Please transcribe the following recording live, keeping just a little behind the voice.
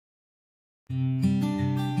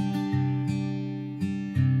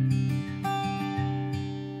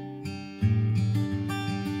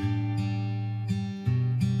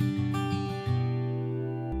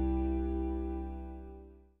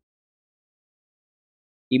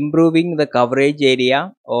Improving the coverage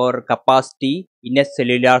area or capacity in a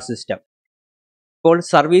cellular system. ഇപ്പോൾ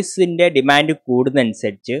സർവീസിൻ്റെ demand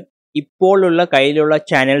കൂടുന്നതനുസരിച്ച് ഇപ്പോഴുള്ള കയ്യിലുള്ള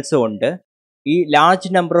ചാനൽസ് കൊണ്ട് ഈ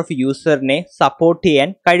ലാർജ് നമ്പർ ഓഫ് യൂസറിനെ സപ്പോർട്ട് ചെയ്യാൻ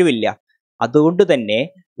കഴിവില്ല. അതുകൊണ്ട് തന്നെ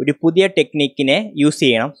ഒരു പുതിയ ടെക്നിക്കിനെ യൂസ്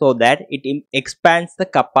ചെയ്യണം so that it expands the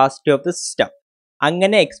capacity of the system.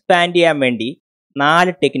 അങ്ങനെ എക്സ്പാൻഡ് ചെയ്യാൻ വേണ്ടി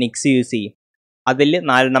 4 ടെക്നിക്സ് യൂസ് ചെയ്യും. അതിൽ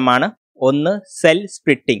 4 ഒന്ന് cell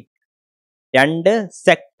splitting, 2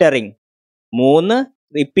 സെക്ടറിംഗ്, 3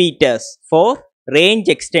 repeaters four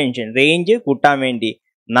range extension, range കൂട്ടാൻ വേണ്ടി,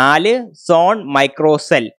 4 zone micro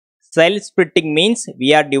cell. Cell splitting means we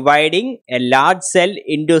R dividing A large cell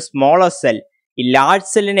into smaller cell. ഈ large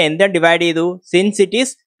സെല്ലിനെ എന്താ ഡിവൈഡ് ചെയ്തു? Since it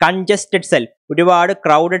is congested cell, ഒരുപാട്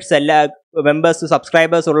ക്രൗഡഡ് സെല്ല് മെമ്പേഴ്സ്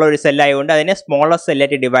സബ്സ്ക്രൈബേഴ്സ് ഉള്ള ഒരു സെല്ലായതുകൊണ്ട് അതിനെ സ്മോളർ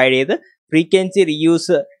സെല്ലായിട്ട് ഡിവൈഡ് ചെയ്ത് ഫ്രീക്വൻസി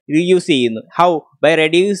റീയൂസ് ചെയ്യുന്നു. How? By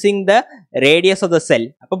reducing the radius of the cell.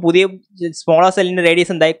 അപ്പോൾ പുതിയ സ്മോളർ സെല്ലിൻ്റെ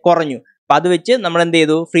റേഡിയസ് എന്തായി? കുറഞ്ഞു. അപ്പോൾ അത് വെച്ച് നമ്മൾ എന്ത്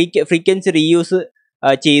ചെയ്തു? ഫ്രീക്വൻസി റീയൂസ്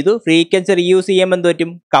ചെയ്തു. ഫ്രീക്വൻസി റീയൂസ് ചെയ്യുമ്പോൾ എന്ത്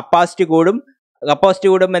പറ്റും? കപ്പാസിറ്റി കൂടും. കപ്പാസിറ്റി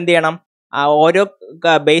കൂടുമ്പോൾ എന്ത് ചെയ്യണം? ഓരോ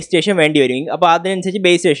ബേസ് സ്റ്റേഷൻ വേണ്ടി വരും. അപ്പോൾ അതിനനുസരിച്ച്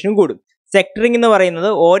ബേസ് സ്റ്റേഷനും കൂടും. സെക്ടറിംഗ് എന്ന് പറയുന്നത്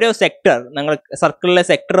ഓരോ സെക്ടർ, നിങ്ങൾ സർക്കിളിലെ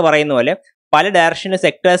സെക്ടർ പറയുന്ന പോലെ പല ഡയറക്ഷന്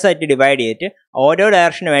സെക്ടേഴ്സ് ആയിട്ട് ഡിവൈഡ് ചെയ്തിട്ട് ഓരോ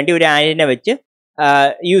ഡയറക്ഷന് വേണ്ടി ഒരു ആന്റിന വെച്ച്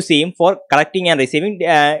യൂസ് ചെയ്യും for collecting and receiving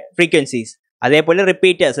frequencies. അതേപോലെ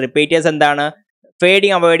റിപ്പീറ്റേഴ്സ് എന്താണ്?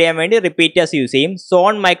 ഫേഡിങ് അവോയ്ഡ് ചെയ്യാൻ വേണ്ടി റിപ്പീറ്റേഴ്സ് യൂസ് ചെയ്യും.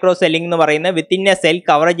 സോൺ മൈക്രോ സെല്ലിംഗ് എന്ന് പറയുന്നത് within A cell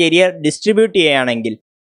coverage area distribute ചെയ്യുകയാണെങ്കിൽ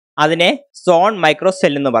അതിനെ സോൺ മൈക്രോ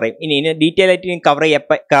സെൽ എന്ന് പറയും. ഇനി ഡീറ്റെയിൽ ആയിട്ട്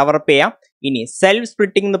കവറപ്പ് ചെയ്യാം. ഇനി സെൽഫ്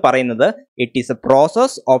സ്പ്ലിറ്റിംഗ് എന്ന് പറയുന്നത് it is A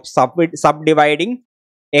process of sub dividing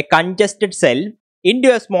A congested cell into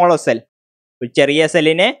A smaller cell. ഒരു ചെറിയ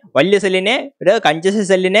സെല്ലിനെ, വലിയ സെല്ലിനെ, ഒരു കൺജസ്റ്റഡ്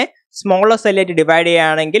സെല്ലിനെ സ്മോളർ സെല്ലായിട്ട് ഡിവൈഡ്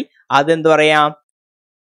ചെയ്യുകയാണെങ്കിൽ അതെന്ത് പറയാം?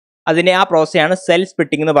 അതിനെ ആ പ്രോസസ്സാണ് സെൽ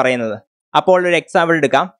സ്പ്ലിറ്റിംഗ് എന്ന് പറയുന്നത്. അപ്പോൾ ഒരു എക്സാമ്പിൾ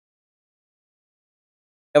എടുക്കാം.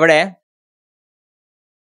 എവിടെ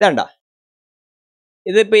ഇതണ്ട,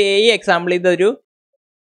 ഇതിപ്പോൾ ഈ എക്സാമ്പിൾ ഇതൊരു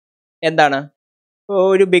എന്താണ്?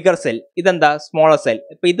 ഒരു ബിഗർ സെൽ, ഇതെന്താ? Smaller cell.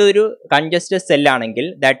 ഇപ്പം ഇതൊരു കൺജസ്റ്റഡ് സെല്ലാണെങ്കിൽ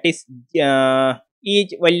ദാറ്റ് ഈസ് ഈ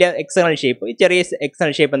വലിയ എക്സ്റ്റേണൽ ഷേപ്പ്, ഈ ചെറിയ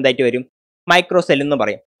എക്സ്റ്റേണൽ ഷേപ്പ് എന്തായിട്ട് വരും? മൈക്രോ സെൽ എന്ന്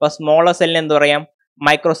പറയും. അപ്പോൾ സ്മോളർ സെല്ലിന് എന്ത് പറയാം?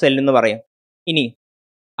 മൈക്രോ സെൽ എന്ന് പറയും. ഇനി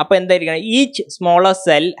അപ്പോൾ എന്തായിരിക്കണം? Each smaller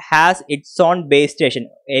cell has it's on base station.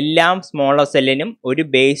 എല്ലാം സ്മോളർ സെല്ലിനും ഒരു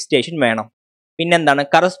ബേസ് സ്റ്റേഷൻ വേണം. പിന്നെന്താണ്?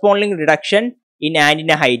 Corresponding reduction in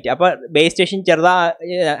antenna height. അപ്പോൾ ബേസ് സ്റ്റേഷൻ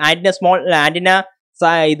ആന്റിന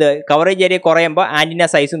ഇത് കവറേജ് ഏരിയ കുറയുമ്പോൾ ആന്റിന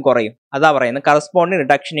സൈസും കുറയും. അതാ പറയുന്നത് corresponding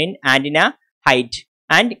reduction in antenna height.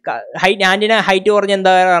 Antenna height കുറഞ്ഞ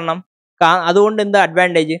എന്താ കാരണം? അതുകൊണ്ട് എന്താ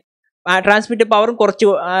അഡ്വാൻറ്റേജ്? ട്രാൻസ്മിറ്റർ പവറും കുറച്ച്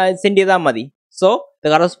സെൻഡ് ചെയ്താൽ മതി. So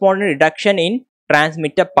the corresponding reduction in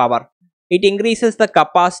transmitter power. It increases the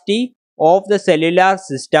capacity of the cellular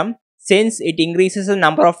system since it increases the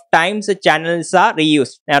number of times the channels are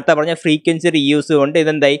reused. നേരത്തെ പറഞ്ഞ ഫ്രീക്വൻസി റീയൂസ് കൊണ്ട്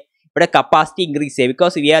ഇതെന്തായി? ഇവിടെ capacity increase ചെയ്യും.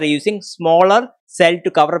 Because we are using smaller cell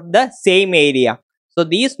to cover up the same area. So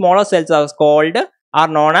these smaller cells are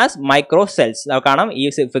known as micro cells. കാണാം ഈ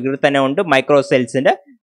ഫിഗറിൽ തന്നെ ഉണ്ട് മൈക്രോ സെൽസിന്റെ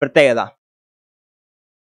പ്രത്യേകത.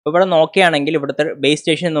 ഇവിടെ നോക്കുകയാണെങ്കിൽ ഇവിടുത്തെ ബേസ്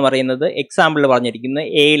സ്റ്റേഷൻ എന്ന് പറയുന്നത് എക്സാമ്പിൾ പറഞ്ഞിരിക്കുന്നത്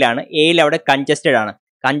എയിലാണ്. എയിൽ അവിടെ കൺജസ്റ്റഡ് ആണ്.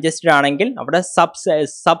 കൺജസ്റ്റഡ് ആണെങ്കിൽ അവിടെ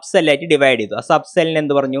സബ് സെല്ലായിട്ട് ഡിവൈഡ് ചെയ്തു. ആ സബ് സെല്ലിന്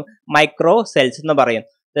എന്ത് പറഞ്ഞു? മൈക്രോ സെൽസ് എന്ന് പറയും.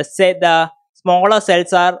 The smaller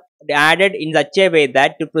cells are added in such a way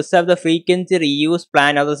that to preserve the frequency reuse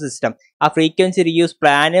plan of the system. ആ ഫ്രീക്വൻസി റീയൂസ്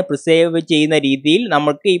പ്ലാന് പ്രിസേർവ് ചെയ്യുന്ന രീതിയിൽ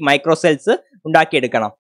നമുക്ക് ഈ മൈക്രോ സെൽസ്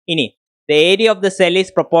ഉണ്ടാക്കിയെടുക്കണം. ഇനി the area of the cell is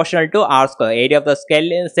proportional to r square. Area of the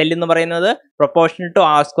cell എന്ന് പറയുന്നത് proportional to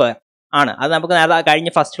r square ആണ്. അത് നമുക്ക് നേരത്തെ കഴിഞ്ഞ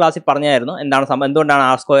ഫസ്റ്റ് ക്ലാസ്സിൽ പറഞ്ഞായിരുന്നു എന്തുകൊണ്ടാണ്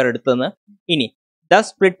r square എടുത്തതെന്ന്. ഇനി thus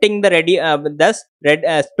splitting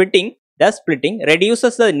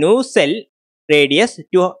reduces the new cell radius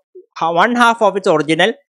to 1/2 of its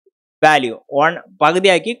original value.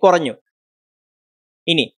 പകുതിയാക്കി കുറഞ്ഞു.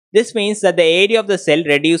 ഇനി this means that the area of the cell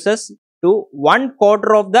reduces to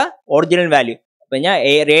 1/4 of the original value. പിന്നെ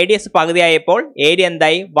റേഡിയസ് പകുതിയായപ്പോൾ ഏരിയ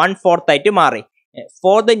എന്തായി? 1/4 ആയിട്ട് മാറി.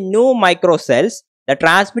 For the new micro cells the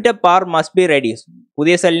transmitter power must be reduce.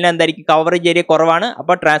 പുതിയ സെല്ലിന് എന്തായിരിക്കും? Coverage area കുറവാണ്.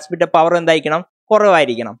 അപ്പോൾ ട്രാൻസ്മിറ്റർ പവർ എന്തായിരിക്കണം?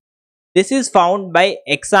 കുറവായിരിക്കണം. This is found by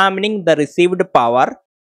examining the received power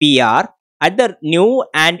PR at the new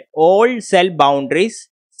and old cell boundaries,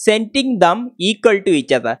 setting them equal to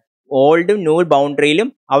each other. ഓൾഡും new ബൗണ്ടറിയിലും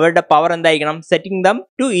അവരുടെ power എന്തായിരിക്കണം? Setting them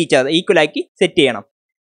to each other, equal ആക്കി set ചെയ്യണം.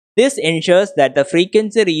 This ensures that the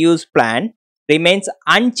frequency reuse plan remains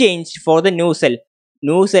unchanged for the new cell.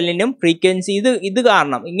 New സെല്ലിനും frequency ഇത്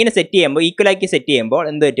കാരണം ഇങ്ങനെ set ചെയ്യുമ്പോൾ ഈക്വലാക്കി set ചെയ്യുമ്പോൾ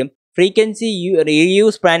എന്ത് പറ്റും, ഫ്രീക്വൻസി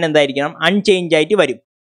റീയൂസ് പ്ലാൻ എന്തായിരിക്കണം, അൺചേഞ്ച് ആയിട്ട് വരും.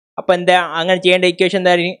 അപ്പോൾ എന്താ അങ്ങനെ ചെയ്യേണ്ട ഇക്വേഷൻ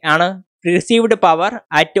എന്തായിരിക്കും, received power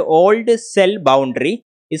at old cell boundary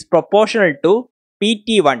is proportional to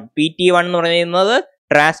PT1. PT1 എന്ന് പറയുന്നത്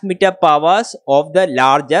transmitter powers of the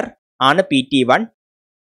larger ആണ് PT1.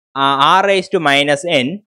 R⁻⁻n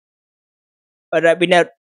പിന്നെ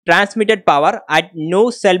transmitted power at new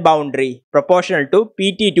cell boundary proportional to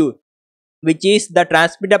PT2, which is the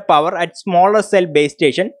transmitted power at smaller cell base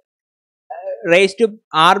station raised to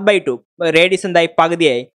R/2. Radius എന്തായി,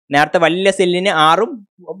 പകുതിയായി. നേരത്തെ വലിയ സെല്ലിന് ആറും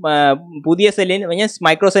പുതിയ സെല്ലിന്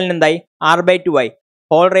മൈക്രോ സെല്ലിന് എന്തായി, R/2 ആയി.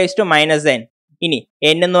 Whole raise to -n. ഇനി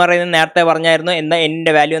n എന്ന് പറയുന്നത് നേരത്തെ പറഞ്ഞായിരുന്നു, എന്താ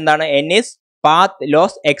n-ന്റെ വാല്യൂ എന്താണ്, n is path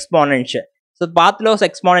loss exponential. So path loss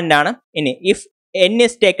exponent ആണ്. ഇനി if n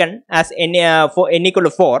is taken as n equal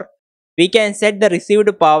to 4, we can set the received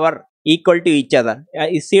power equal to each other.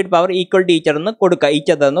 Received power equal to each other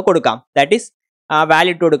എന്ന് കൊടുക്കാം. That is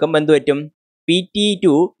value ഇട്ട് കൊടുക്കുമ്പോൾ എന്ത് പറ്റും,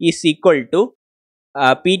 PT2 is equal to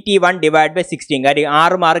PT1 divided by 16. കാര്യം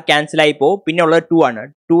 6 cancel ആയി പോകും, പിന്നെ ഉള്ളത് 2 ആണ്.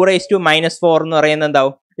 2⁻⁻4 എന്ന് പറയുന്നത്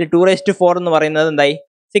എന്താവും, 2�4 എന്ന് പറയുന്നത് എന്തായി,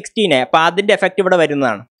 16 ആയി. അപ്പോൾ അതിന്റെ എഫക്റ്റ് ഇവിടെ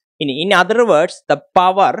വരുന്നതാണ്. ഇനി in other words,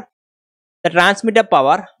 the transmitter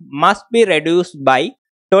power must be reduced by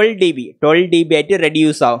 12 dB. 12 dB ആയിട്ട്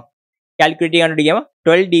റെഡ്യൂസ് ആവും. കാൽക്കുലേറ്റ് ചെയ്യാൻ വേണ്ടിയിരിക്കുമ്പോൾ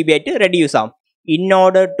 12 dB ആയിട്ട് റെഡ്യൂസ് ആവും. In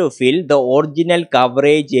order to fill the original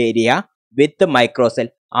coverage area with മൈക്രോസെൽ.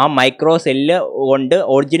 ആ മൈക്രോസെല്ല് കൊണ്ട്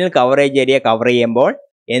ഒറിജിനൽ കവറേജ് ഏരിയ കവർ ചെയ്യുമ്പോൾ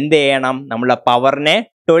എന്ത് ചെയ്യണം, നമ്മളെ പവറിനെ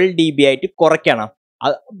 12 dB ആയിട്ട് കുറയ്ക്കണം.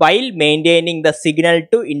 While maintaining the signal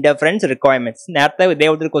to interference requirements. നേരത്തെ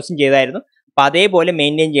ഇതേപോലത്തെ ഒരു ക്വസ്റ്റ്യൻ ചെയ്തായിരുന്നു. അപ്പോൾ അതേപോലെ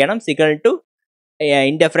മെയിൻറ്റെയിൻ ചെയ്യണം സിഗ്നൽ ടു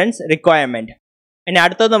interference requirement. ഇനി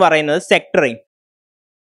അടുത്തെന്ന് പറയുന്നത് സെക്ടറിങ്.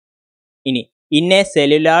 ഇനി in a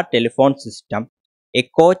cellular telephone system, a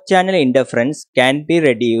co-channel interference can be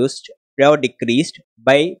reduced or decreased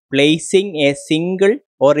by placing a single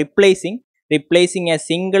or replacing a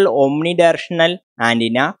single omnidirectional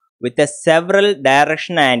antenna with a several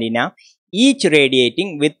directional antenna, each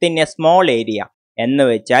radiating within a small area. എന്ന്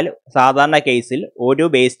വെച്ചാൽ സാധാരണ കേസിൽ ഒരു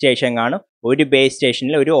base station കാണും, ഒരു base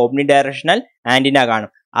സ്റ്റേഷനിൽ ഒരു omni directional antenna കാണും.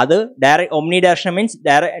 അത് ഓംനി ഡയറക്ഷൻ മീൻസ്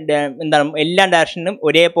എന്താണ്, എല്ലാ ഡയറക്ഷനും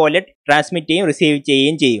ഒരേപോലെ ട്രാൻസ്മിറ്റ് ചെയ്യും റിസീവ്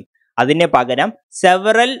ചെയ്യുകയും ചെയ്യും. അതിന് പകരം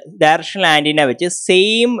സെവറൽ ഡയറക്ഷണൽ ആന്റിന വെച്ച്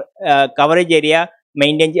same coverage area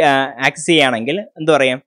maintain access ചെയ്യുകയാണെങ്കിൽ എന്ത്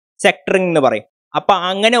പറയും, സെക്ടറിങ് എന്ന് പറയും. അപ്പം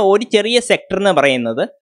അങ്ങനെ ഒരു ചെറിയ സെക്ടർ എന്ന് പറയുന്നത്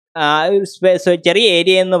ചെറിയ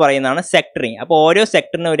ഏരിയ എന്ന് പറയുന്നതാണ് സെക്ടറിങ്. അപ്പോൾ ഓരോ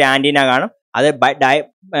സെക്ടറിനും ഒരു ആന്റിന കാണും. അത്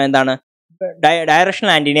എന്താണ്, ഡയറക്ഷണൽ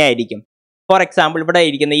ആന്റിന ആയിരിക്കും. ഫോർ എക്സാമ്പിൾ ഇവിടെ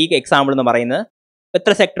ഇരിക്കുന്ന ഈ എക്സാമ്പിൾ എന്ന് പറയുന്നത്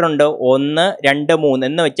എത്ര സെക്ടർ ഉണ്ട്, 1, 2, 3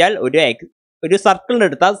 എന്ന് വെച്ചാൽ ഒരു സർക്കിളിന്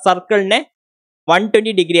എടുത്താൽ സർക്കിളിനെ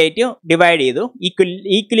 120 ഡിഗ്രി ആയിട്ട് ഡിവൈഡ് ചെയ്തു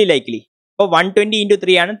ഈക്വലി ലൈക്ലി. അപ്പോൾ 120 ×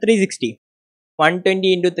 3 ആണ് 360.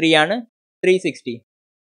 120 × 3 ആണ് 360.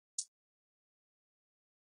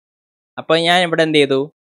 അപ്പോൾ ഞാൻ ഇവിടെ എന്ത് ചെയ്തു,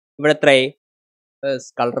 ഇവിടെ എത്രയായി,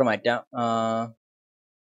 കളർ മാറ്റാം,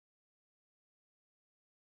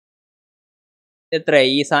 എത്ര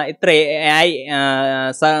ഇത്ര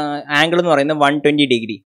ആംഗിൾ എന്ന് പറയുന്നത് 120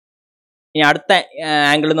 ഡിഗ്രി. ഇനി അടുത്ത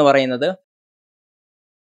ആംഗിൾ എന്ന് പറയുന്നത്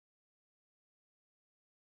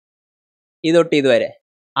ഇതൊട്ട് ഇതുവരെ,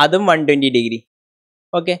 അതും 120 ഡിഗ്രി.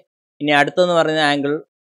 ഓക്കെ. ഇനി അടുത്തെന്ന് പറയുന്ന ആംഗിൾ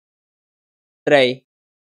എത്രയായി,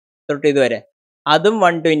 തൊട്ട് ഇതുവരെ, അതും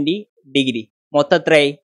 120 ഡിഗ്രി. മൊത്തം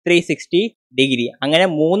എത്രയായി, 360 ഡിഗ്രി. അങ്ങനെ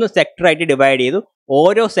 3 സെക്ടറായിട്ട് ഡിവൈഡ് ചെയ്തു.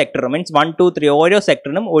 ഓരോ സെക്ടർ മീൻസ് 1, 2, 3 ഓരോ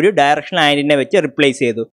സെക്ടറിനും ഒരു ഡയറക്ഷണൽ ആന്റിനെ വെച്ച് റിപ്ലേസ്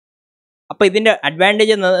ചെയ്തു. അപ്പോൾ ഇതിൻ്റെ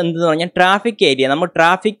അഡ്വാൻറ്റേജ് എന്തെന്ന് പറഞ്ഞാൽ ട്രാഫിക് ഏരിയ, നമ്മൾ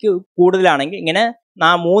ട്രാഫിക് കൂടുതലാണെങ്കിൽ ഇങ്ങനെ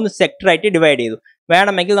 3 സെക്ടറായിട്ട് ഡിവൈഡ് ചെയ്തു.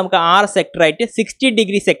 വേണമെങ്കിൽ നമുക്ക് 6 സെക്ടറായിട്ട് 60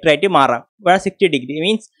 ഡിഗ്രി സെക്ടറായിട്ട് മാറാം. വേണം 60 ഡിഗ്രി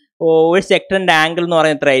മീൻസ് ഒരു സെക്ടറിൻ്റെ ആംഗിൾ എന്ന്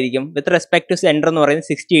പറയുന്നത് എത്ര ആയിരിക്കും, വിത്ത് റെസ്പെക്ട് ടു സെൻറ്റർ എന്ന് പറയുന്നത്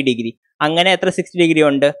 60 ഡിഗ്രി. അങ്ങനെ എത്ര 60 ഡിഗ്രി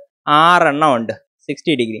ഉണ്ട്, 6 എണ്ണം ഉണ്ട്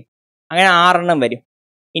 60 ഡിഗ്രി. അങ്ങനെ 6 എണ്ണം വരും.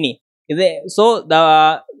 ഇനി ഇത്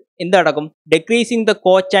എന്ത് നടക്കും, ഡെക്രീസിങ് ദ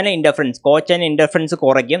കോ-ചാനൽ ഇൻ്റർഫറൻസ്. കോ-ചാനൽ ഇൻ്റർഫറൻസ്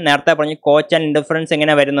കുറയ്ക്കും. നേരത്തെ പറഞ്ഞു കോ-ചാനൽ ഇൻ്റർഫറൻസ്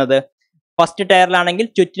എങ്ങനെ വരുന്നത്, ഫസ്റ്റ് ടയറിലാണെങ്കിൽ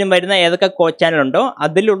ചുറ്റിനും വരുന്ന ഏതൊക്കെ കോ-ചാനൽ ഉണ്ടോ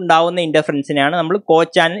അതിലുണ്ടാവുന്ന ഇൻ്റർഫറൻസിനെയാണ് നമ്മൾ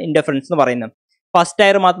കോ-ചാനൽ ഇൻ്റർഫറൻസ് എന്ന് പറയുന്നത്. ഫസ്റ്റ്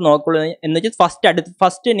ടയർ മാത്രം നോക്കുള്ളൂ എന്ന് വെച്ചാൽ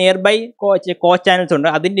ഫസ്റ്റ് നിയർ ബൈ കോ-ചാനൽസ് ഉണ്ട്,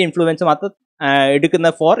 അതിൻ്റെ ഇൻഫ്ലുവൻസ് മാത്രം എടുക്കുന്ന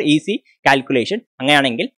ഫോർ ഈസി കാൽക്കുലേഷൻ.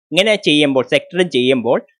 അങ്ങനെയാണെങ്കിൽ ഇങ്ങനെ ചെയ്യുമ്പോൾ സെക്ടറിൽ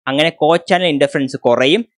ചെയ്യുമ്പോൾ അങ്ങനെ കോ-ചാനൽ ഇൻ്റർഫറൻസ്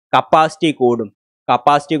കുറയും, കപ്പാസിറ്റി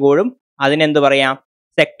കൂടും. അതിനെന്ത് പറയാം,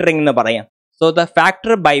 സെക്ടറിംഗ് എന്ന് പറയാം. So the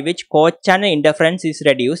factor by which കോ-ചാനൽ interference is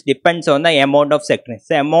reduce depends on the amount of സെക്ടറിംഗ്.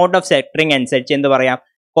 Amount of സെക്ടറിംഗ് അനുസരിച്ച് എന്ത് പറയാം,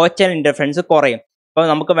 കോ-ചാനൽ ഇൻ്റർഫറൻസ് കുറയും. അപ്പോൾ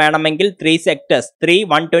നമുക്ക് വേണമെങ്കിൽ 3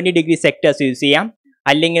 120 ഡിഗ്രി സെക്ടേഴ്സ് യൂസ് ചെയ്യാം,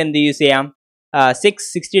 അല്ലെങ്കിൽ എന്ത് യൂസ് ചെയ്യാം,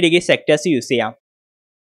 660 ഡിഗ്രി സെക്ടേഴ്സ് യൂസ് ചെയ്യാം,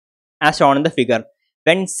 as shown in the figure.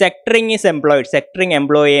 when sectoring is employed, sectoring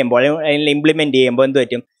employ ചെയ്യുമ്പോൾ implement ചെയ്യുമ്പോൾ എന്ത്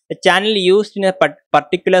പറ്റും? The channel used in a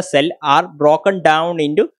particular cell are broken down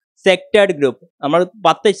into sectored group. നമ്മൾ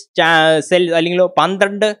 10 സെൽ അല്ലെങ്കിൽ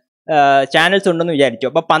 12 ചാനൽസ് ഉണ്ടെന്ന് വിചാരിച്ചു.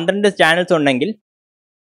 അപ്പോൾ 12 ചാനൽസ് ഉണ്ടെങ്കിൽ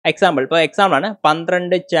എക്സാമ്പിൾ ആണ്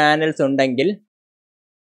 12 ചാനൽസ്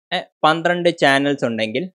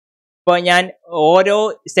ഉണ്ടെങ്കിൽ ഇപ്പോൾ ഞാൻ ഓരോ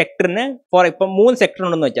സെക്ടറിന് ഇപ്പോൾ 3 സെക്ടർ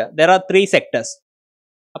ഉണ്ടെന്ന് വെച്ചാൽ there are 3 sectors.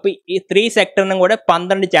 അപ്പോൾ ഈ 3 സെക്ടറിനും കൂടെ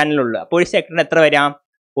 12 ചാനലുള്ളൂ. അപ്പോൾ ഒരു സെക്ടറിന് എത്ര വരാം?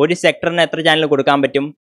 ഒരു സെക്ടറിന് എത്ര ചാനൽ കൊടുക്കാൻ പറ്റും?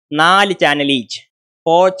 4 ചാനൽ ഈച്ച്,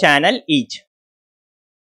 4 ചാനൽ ഈച്ച്.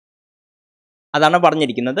 അതാണ്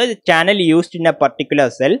പറഞ്ഞിരിക്കുന്നത്. Channel used in A particular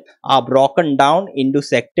cell R broken down in to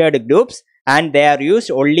സെക്ടേർഡ് groups and they are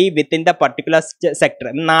used only within the particular sector.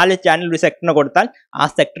 4 channel ഒരു സെക്ടറിന് കൊടുത്താൽ ആ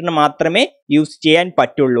സെക്ടറിന് മാത്രമേ യൂസ് ചെയ്യാൻ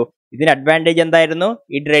പറ്റുള്ളൂ. ഇതിന് അഡ്വാൻറ്റേജ് എന്തായിരുന്നു?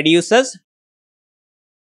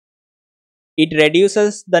 It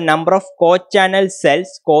reduces the number of co-channel cells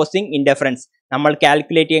causing interference. നമ്മൾ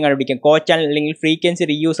calculate ചെയ്യാൻ കണ്ടുപിടിക്കും. co-channel അല്ലെങ്കിൽ ഫ്രീക്വൻസി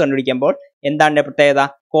റീയൂസ് കണ്ടുപിടിക്കുമ്പോൾ എന്താണ് പ്രത്യേകത?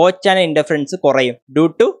 co-channel interference കുറയും. ഡ്യൂ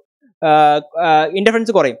ടു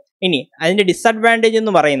interference കുറയും. ഇനി അതിൻ്റെ ഡിസഡ്വാൻറ്റേജ്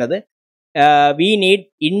എന്ന് പറയുന്നത് വി നീഡ്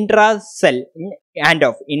ഇൻട്രാസെൽ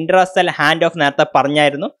ഹാൻഡ് ഓഫ്. നേരത്തെ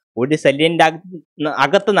പറഞ്ഞായിരുന്നു, ഒരു സെല്ലിൻ്റെ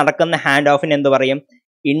അകത്ത് നടക്കുന്ന ഹാൻഡ് ഓഫിന് എന്ത് പറയും?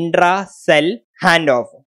 ഇൻട്രാസെൽ ഹാൻഡ്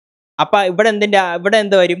ഓഫ്. അപ്പം ഇവിടെ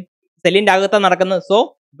എന്ത് വരും? സെല്ലിൻ്റെ അകത്ത് നടക്കുന്നത്. സോ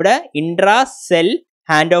ഇവിടെ ഇൻട്രാസെൽ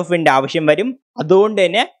ഹാൻഡ് ഓഫിൻ്റെ ആവശ്യം വരും. അതുകൊണ്ട്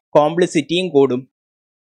തന്നെ കോംപ്ലിസിറ്റിയും കൂടും.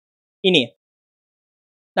 ഇനി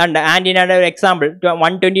ആൻറ്റീനയുടെ ഒരു എക്സാമ്പിൾ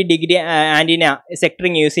 120 ഡിഗ്രി ആൻറ്റീന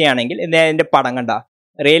സെക്ടറിങ് യൂസ് ചെയ്യുകയാണെങ്കിൽ ഇതിൻ്റെ പടം കണ്ട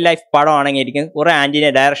റിയൽ ലൈഫ് പടം ആണെങ്കിൽ ഇരിക്കും കുറേ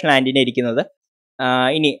ഡയറക്ഷണൽ ആൻറ്റീന ഇരിക്കുന്നത്.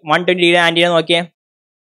 ഇനി 120 ഡിഗ്രി ആൻറ്റീന നോക്കിയേ.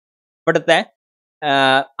 ഇവിടുത്തെ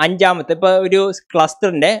 5ാമത്തെ ഇപ്പോൾ ഒരു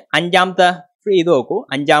ക്ലസ്റ്ററിൻ്റെ 5ാമത്തെ ഇത് നോക്കൂ.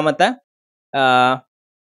 5ാമത്തെ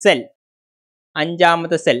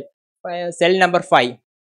സെൽ നമ്പർ 5.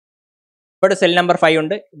 ഇവിടെ സെൽ നമ്പർ 5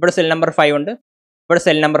 ഉണ്ട്, ഇവിടെ സെൽ നമ്പർ 5 ഉണ്ട്, ഇവിടെ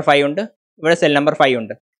സെൽ നമ്പർ 5 ഉണ്ട്, ഇവിടെ സെൽ നമ്പർ 5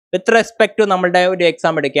 ഉണ്ട്. വിത്ത് റെസ്പെക്ട് ടു നമ്മളുടെ ഒരു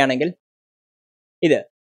എക്സാം എടുക്കുകയാണെങ്കിൽ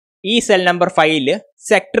ഈ സെൽ നമ്പർ 5ൽ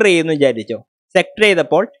സെക്ടർ ചെയ്യുമെന്ന് വിചാരിച്ചോ. സെക്ടർ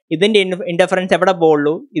ചെയ്തപ്പോൾ ഇതിൻ്റെ ഇൻ്റർഫറൻസ് എവിടെ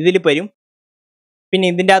പോകുള്ളൂ? ഇതിൽ വരും, പിന്നെ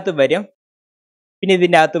ഇതിൻ്റെ അകത്തും വരും, പിന്നെ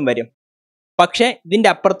ഇതിൻ്റെ അകത്തും വരും. പക്ഷേ ഇതിൻ്റെ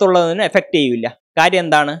അപ്പുറത്തുള്ളതിന് എഫക്റ്റ് ചെയ്യില്ല. കാര്യം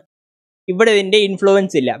എന്താണ്? ഇവിടെ ഇതിൻ്റെ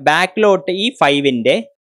ഇൻഫ്ലുവൻസ് ഇല്ല. ബാക്കിലോട്ട് ഈ 5ൻ്റെ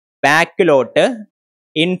ബാക്കിലോട്ട്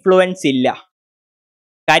ഇൻഫ്ലുവൻസ് ഇല്ല.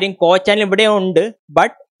 കാര്യം co-channel ഇവിടെ ഉണ്ട്,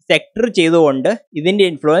 ബട്ട് സെക്ടർ ചെയ്തുകൊണ്ട് ഇതിൻ്റെ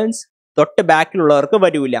ഇൻഫ്ലുവൻസ് തൊട്ട് ബാക്കിലുള്ളവർക്ക്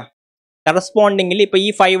വരില്ല. കറസ്പോണ്ടിങ്ങിൽ ഇപ്പോൾ ഈ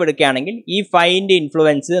 5 എടുക്കുകയാണെങ്കിൽ ഈ 5ൻ്റെ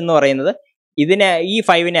ഇൻഫ്ലുവൻസ് എന്ന് പറയുന്നത് ഈ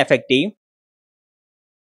 5നെ എഫക്റ്റ് ചെയ്യും.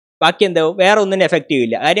 ബാക്കി എന്താ? വേറെ ഒന്നിനും എഫക്റ്റ്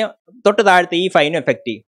ചെയ്യില്ല. കാര്യം തൊട്ട് താഴത്തെ ഈ 5നും എഫക്റ്റ്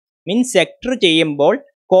ചെയ്യും. മീൻസ് സെക്ടർ ചെയ്യുമ്പോൾ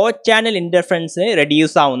co-channel ഇൻ്റർഫറൻസ്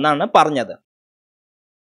റെഡ്യൂസ് ആവുമെന്നാണ് പറഞ്ഞത്.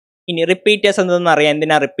 ഇനി റിപ്പീറ്റേഴ്സ് എന്തെന്ന് അറിയാം.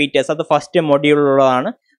 എന്തിനാ റിപ്പീറ്റേഴ്സ്? അത് first മൊഡ്യൂളിലുള്ളതാണ്.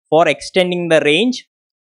 Four extending the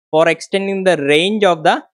range of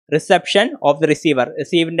the reception of the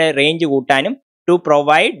റിസീവറിൻ്റെ range കൂട്ടാനും to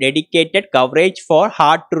provide dedicated coverage four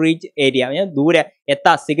hard to reach area. ദൂരെ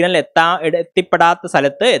സിഗ്നൽ എത്തിപ്പെടാത്ത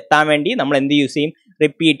സ്ഥലത്ത് എത്താൻ വേണ്ടി നമ്മൾ എന്ത് യൂസ് ചെയ്യും?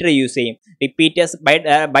 റിപ്പീറ്റർ യൂസ് ചെയ്യും. റിപ്പീറ്റേഴ്സ്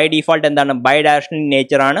ബൈ ഡിഫോൾട്ട് എന്താണ്? By directional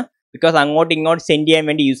നേച്ചറാണ്. ബിക്കോസ് അങ്ങോട്ടും ഇങ്ങോട്ട് സെൻഡ് ചെയ്യാൻ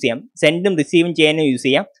വേണ്ടി യൂസ് ചെയ്യാം, സെൻഡും റിസീവും ചെയ്യാനും യൂസ്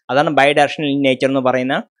ചെയ്യാം. അതാണ് ബൈ ഡയറക്ഷണൽ നേച്ചർ എന്ന്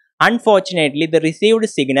പറയുന്നത്. Unfortunately the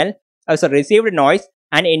received noise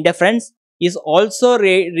and interference is also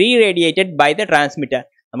റീറേഡിയേറ്റഡ് by the transmitter.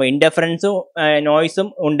 നമ്മൾ ഇൻ്റർഫറൻസും നോയ്സും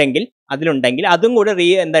അതിലുണ്ടെങ്കിൽ അതും കൂടെ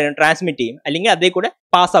ട്രാൻസ്മിറ്റ് ചെയ്യും, അല്ലെങ്കിൽ അതേ കൂടെ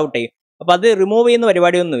പാസ് ഔട്ട് ചെയ്യും. അപ്പോൾ അത് റിമൂവ് ചെയ്യുന്ന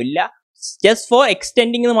പരിപാടിയൊന്നുമില്ല. ജസ്റ്റ് ഫോർ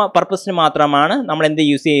എക്സ്റ്റെൻഡിങ് പർപ്പസിന് മാത്രമാണ് നമ്മൾ എന്ത്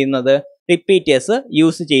യൂസ് ചെയ്യുന്നത്? റിപ്പീറ്റേഴ്സ്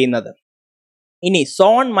യൂസ് ചെയ്യുന്നത്. ഇനി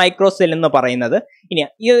സോൺ മൈക്രോസെൽ എന്ന് പറയുന്നത്, ഇനി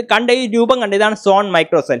ഈ രൂപം കണ്ട ഇതാണ് സോൺ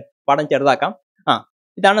മൈക്രോസെൽ. പടം ചെറുതാക്കാം.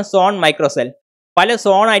 ഇതാണ് സോൺ മൈക്രോസെൽ. പല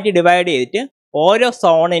സോണായിട്ട് ഡിവൈഡ് ചെയ്തിട്ട് ഓരോ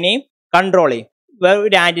സോണിനെയും കൺട്രോൾ ചെയ്യും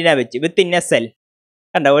ഒരു ആൻറ്റിന വെച്ച് വിത്തിൻ എ സെൽ.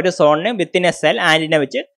 കണ്ട, ഒരു സോണിന് വിത്തിൻ എ സെൽ ആൻറ്റിന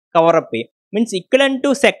വെച്ച് കവറപ്പ് ചെയ്യും. Means ഇക്വലൻ to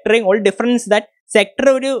സെക്ടറിങ്. All difference that sector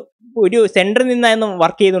ഒരു സെൻറ്ററിൽ നിന്നായിരുന്നു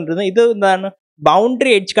വർക്ക് ചെയ്തുകൊണ്ടിരുന്നത്. ഇത് എന്താണ്?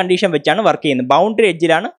 ബൗണ്ടറി എഡ്ജ് കണ്ടീഷൻ വെച്ചാണ് വർക്ക് ചെയ്യുന്നത്. ബൗണ്ടറി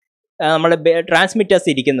എഡ്ജിലാണ് നമ്മൾ ട്രാൻസ്മിറ്റേഴ്സ്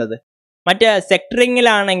ഇരിക്കുന്നത്. മറ്റേ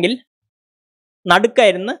സെക്ടറിങ്ങിലാണെങ്കിൽ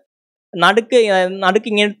നടുക്ക്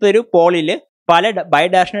ഇങ്ങനത്തെ ഒരു പോളിൽ പല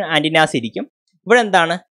ബൈഡയറക്ഷണൽ ആൻറ്റിനാസ് ഇരിക്കും. ഇവിടെ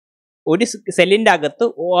എന്താണ്? ഒരു സെല്ലിൻ്റെ അകത്ത്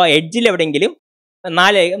എഡ്ജിൽ എവിടെയെങ്കിലും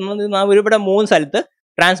ഇവിടെ 3 സ്ഥലത്ത്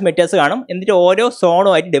ട്രാൻസ്മിറ്റേഴ്സ് കാണും. എന്നിട്ട് ഓരോ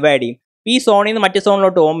സോണുമായിട്ട് ഡിവൈഡ് ചെയ്യും. ഈ സോണിൽ നിന്ന് മറ്റേ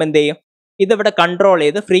സോണിലോട്ട് പോകുമ്പോൾ എന്ത് ചെയ്യും? ഇതിവിടെ കൺട്രോൾ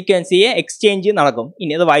ചെയ്ത് ഫ്രീക്വൻസിയെ എക്സ്ചേഞ്ച് നടക്കും.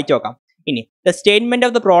 ഇനി അത് വായിച്ചു നോക്കാം. ഇനി the statement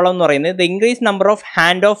of the problem എന്ന് പറയുന്നത് the increase number of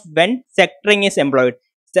hand of when സെക്ടറിങ് is employed.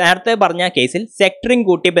 നേരത്തെ പറഞ്ഞ കേസിൽ സെക്ടറിങ്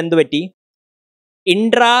കൂട്ടിയപ്പോൾ എന്ത് പറ്റി?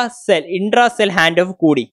 ഇൻട്രാസെൽ ഹാൻഡ് ഓഫ്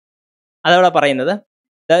കൂടി. അതവിടെ പറയുന്നത്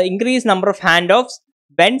the increase number of hand of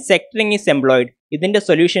when sectoring is employed, ഇതിന്റെ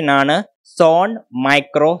സൊല്യൂഷൻ ആണ് സോൺ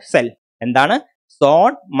മൈക്രോ സെൽ. എന്താണ് സോൺ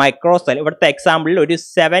മൈക്രോ സെൽ? ഇവിടുത്തെ എക്സാമ്പിളിൽ ഒരു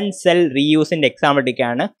 7 സെൽ റീയൂസിന്റെ എക്സാമ്പിൾ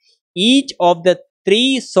എടുക്കുകയാണ്. Each of the 3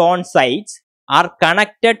 zone sites are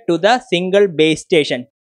connected to the single base station.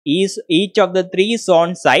 Each of the 3 zone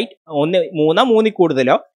site, മൂന്നിൽ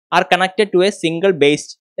കൂടുതലോ, are connected to A single base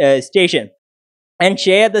station and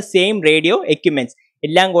share the same radio equipments.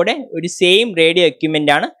 എല്ലാം കൂടെ ഒരു same radio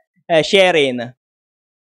equipment ആണ് share ചെയ്യുന്നത്.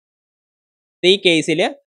 ഈ കേസിൽ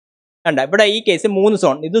കണ്ട, ഇവിടെ ഈ കേസിൽ 3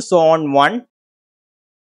 സോൺ, ഇത് സോൺ 1,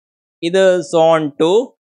 ഇത് സോൺ 2,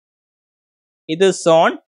 ഇത്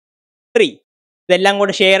സോൺ 3. ഇതെല്ലാം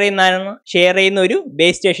കൂടെ ഷെയർ ചെയ്യുന്ന ഒരു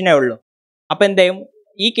ബേസ് സ്റ്റേഷനേ ഉള്ളൂ. അപ്പോൾ എന്തായും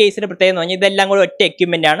ഈ കേസിന്റെ പ്രത്യേകത എന്ന് പറഞ്ഞാൽ ഇതെല്ലാം കൂടെ ഒറ്റ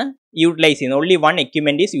എക്യുപ്മെന്റ് ആണ് യൂട്ടിലൈസ് ചെയ്യുന്നത്. Only 1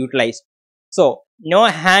 equipment is utilised. So no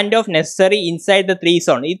hand of necessary inside the 3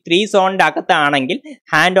 zone. ഈ 3 സോണിന്റെ അകത്താണെങ്കിൽ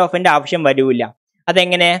ഹാൻഡ് ഓഫിന്റെ ആവശ്യം വരില്ല.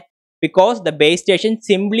 അതെങ്ങനെ? because the base station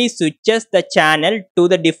simply switches the channel to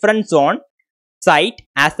the different zone site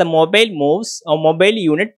as the mobile moves or mobile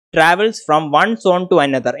unit travels from one zone to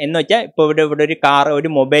another. എന്ന് വെച്ചാൽ ഇപ്പോൾ ഇവിടെ ഒരു കാർ, ഒരു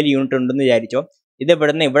മൊബൈൽ യൂണിറ്റ് ഉണ്ടെന്ന് വിചാരിച്ചോ. ഇത്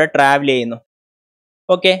ഇവിടുന്ന് ഇവിടെ ട്രാവൽ ചെയ്യുന്നു.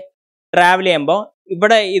 ഓക്കെ, ട്രാവൽ ചെയ്യുമ്പോൾ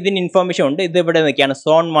ഇവിടെ ഇതിന് ഇൻഫർമേഷൻ ഉണ്ട്. ഇത് ഇവിടെ നിൽക്കുകയാണ്,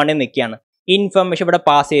 സോൺ 1ൽ നിൽക്കുകയാണ്. ഈ ഇൻഫർമേഷൻ ഇവിടെ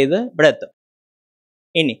പാസ് ചെയ്ത് ഇവിടെ എത്തും.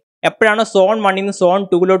 ഇനി എപ്പോഴാണ് സോൺ 1ൽ നിന്ന് സോൺ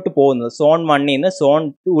 2ലോട്ട് പോകുന്നത്, സോൺ 1ൽ നിന്ന് സോൺ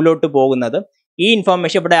 2ലോട്ട് പോകുന്നത്, ഈ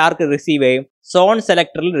ഇൻഫർമേഷൻ ഇവിടെ ആർക്ക് റിസീവ് ചെയ്യും? സോൺ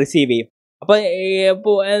സെലക്ടറിൽ റിസീവ് ചെയ്യും. അപ്പോൾ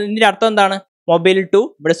ഇതിൻ്റെ അർത്ഥം എന്താണ്? മൊബൈൽ 2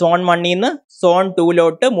 ഇവിടെ സോൺ 1ൽ നിന്ന് സോൺ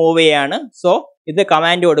 2ലോട്ട് മൂവ് ചെയ്യാണ്. സോ ഇത്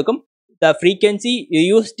കമാൻഡ് കൊടുക്കും, the frequency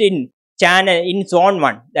used in channel in zone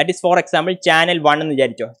 1, that is for example channel 1 എന്ന്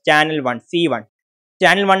വിചാരിച്ചോ. ചാനൽ 1 C1,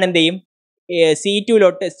 ചാനൽ 1 എന്ത് ചെയ്യും?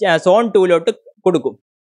 C2ലോട്ട് സോൺ 2ലോട്ട് കൊടുക്കും.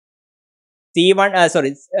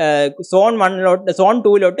 സോൺ 1ലോട്ട് സോൺ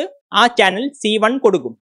 2ലോട്ട് ആ ചാനൽ C1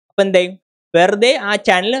 കൊടുക്കും. അപ്പം എന്ത് ചെയ്യും? വെറുതെ ആ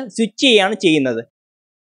ചാനൽ സ്വിച്ച് ചെയ്യാണ് ചെയ്യുന്നത്.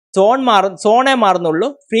 സോണേ മാറുന്നുള്ളൂ,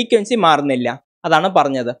 ഫ്രീക്വൻസി മാറുന്നില്ല. അതാണ്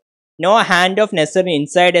പറഞ്ഞത്. No hand of necessary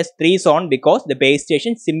inside S 3 zone because the base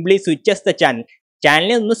station simply switches the channel.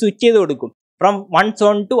 ചാനലിൽ ഒന്ന് സ്വിച്ച് ചെയ്ത് കൊടുക്കും from one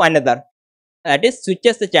zone to another. That is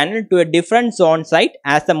switches the channel to A different zone site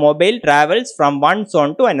as the mobile travels from one zone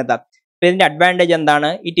to another. അപ്പോൾ ഇതിൻ്റെ advantage എന്താണ്?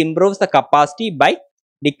 It improves the capacity by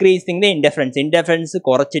decreasing the interference. Interference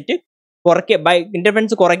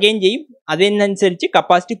interference കുറയ്ക്കുകയും ചെയ്യും, അതിനനുസരിച്ച്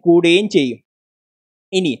capacity കൂടുകയും ചെയ്യും.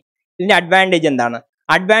 ഇനി ഇതിൻ്റെ അഡ്വാൻറ്റേജ് എന്താണ്?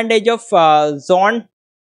 Advantage of zone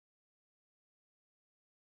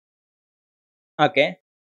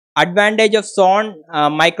advantage of zone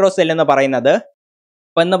micro cell എന്ന് പറയുന്നത്,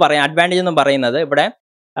 ഇപ്പം എന്ന് പറയാം അഡ്വാൻറ്റേജ് എന്ന് പറയുന്നത് ഇവിടെ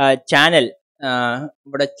ചാനൽ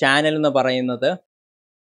എന്ന് പറയുന്നത്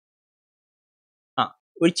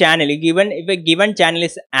ഒരു channel given channel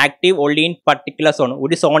is active only in particular zone.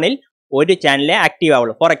 ഒരു സോണിൽ ഒരു ചാനലേ ആക്റ്റീവ്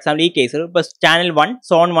ആവുള്ളൂ. ഫോർ എക്സാമ്പിൾ ഈ കേസിൽ ഇപ്പോൾ ചാനൽ 1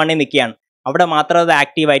 സോൺ 1ൽ നിൽക്കുകയാണ്, അവിടെ മാത്രമേ അത്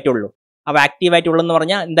ആക്റ്റീവ് ആയിട്ടുള്ളൂ. അപ്പോൾ ആക്റ്റീവ് ആയിട്ടുള്ളൂ എന്ന്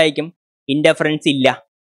പറഞ്ഞാൽ എന്തായിരിക്കും? ഇൻ്റർഫറൻസ് ഇല്ല.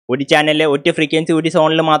 ഒരു ചാനലിൽ ഒറ്റ ഫ്രീക്വൻസി ഒരു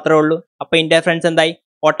സോണിൽ മാത്രമേ ഉള്ളൂ. അപ്പോൾ ഇൻ്റർഫറൻസ് എന്തായി?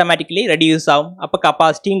 ഓട്ടോമാറ്റിക്കലി റെഡ്യൂസ് ആവും. അപ്പോൾ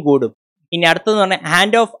കപ്പാസിറ്റിയും കൂടും. ഇനി അടുത്തതെന്ന് പറഞ്ഞാൽ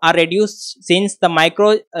hand of R reduce since the micro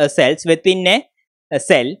cells within A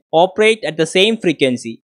cell operate at the same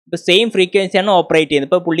frequency. ഇപ്പോൾ സെയിം ഫ്രീക്വൻസിയാണ് ഓപ്പറേറ്റ് ചെയ്യുന്നത്.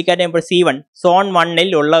 ഇപ്പോൾ പുള്ളിക്കാരൻ ഇപ്പോൾ C1 സോൺ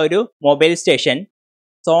 1ലുള്ള ഒരു മൊബൈൽ സ്റ്റേഷൻ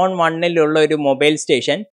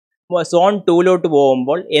സോൺ 2ലോട്ട്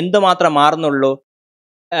പോകുമ്പോൾ എന്തുമാത്രം മാറുന്നുള്ളൂ?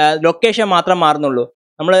 ലൊക്കേഷൻ മാത്രം മാറുന്നുള്ളൂ.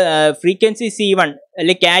 നമ്മൾ ഫ്രീക്വൻസി C1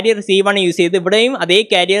 അല്ലെങ്കിൽ കാരിയർ C1 യൂസ് ചെയ്ത് ഇവിടെയും അതേ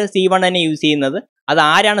കാരിയർ C1 തന്നെ യൂസ് ചെയ്യുന്നത്. അത്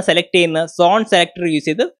ആരാണ് സെലക്ട് ചെയ്യുന്നത്? സോൺ സെലക്ടർ യൂസ്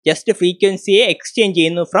ചെയ്ത് ജസ്റ്റ് ഫ്രീക്വൻസിയെ എക്സ്ചേഞ്ച്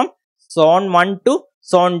ചെയ്യുന്നു ഫ്രം സോൺ 1 ടു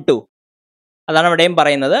സോൺ 2. അതാണ് ഇവിടെയും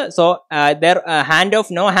പറയുന്നത്. So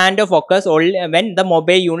no hand of occurs only when the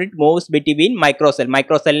mobile unit moves between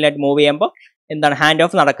മൈക്രോസെല്ലിനായിട്ട് move ചെയ്യുമ്പോൾ എന്താണ്? ഹാൻഡ്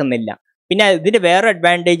ഓഫ് നടക്കുന്നില്ല. പിന്നെ ഇതിന്റെ വേറെ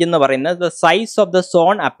അഡ്വാൻറ്റേജ് എന്ന് പറയുന്നത് the size of the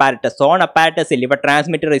zone apparatus ഇല്ല. ഇപ്പൊ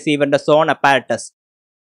ട്രാൻസ്മിറ്റർ റിസീവറിന്റെ സോൺ അപ്പാരറ്റസ്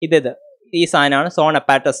ഈ സാധനമാണ് സോൺ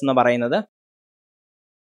അപ്പാരറ്റസ് എന്ന് പറയുന്നത്.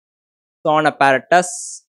 സോൺ അപ്പാരറ്റസ്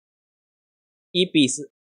ഈ piece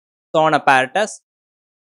zone apparatus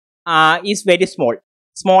is very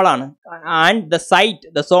small ആണ്. And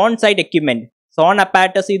the zone site equipment zone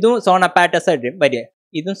apparatus ഇതും സോൺ അപ്പാരറ്റസ് ആയിട്ട് വരും.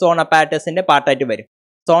 ഇതും സോൺ അപ്പാരറ്റസിന്റെ പാർട്ടായിട്ട് വരും,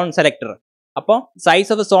 സോൺ സെലക്ടർ. അപ്പോൾ size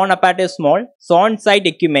of zone apparatus small. Zone site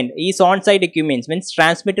equipment ഈ zone site equipments means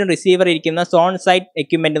transmitter receiver ഇരിക്കുന്ന സോൺ സൈറ്റ്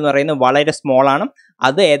എക്യുപ്മെന്റ് എന്ന് പറയുന്നത് വളരെ സ്മോൾ ആണ്.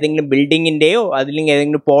 അത് ഏതെങ്കിലും ബിൽഡിങ്ങിന്റെയോ അല്ലെങ്കിൽ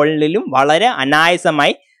ഏതെങ്കിലും പോളിലും വളരെ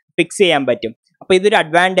അനായാസമായി ഫിക്സ് ചെയ്യാൻ പറ്റും. അപ്പോൾ ഇതൊരു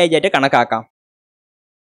അഡ്വാൻറ്റേജ് ആയിട്ട് കണക്കാക്കാം.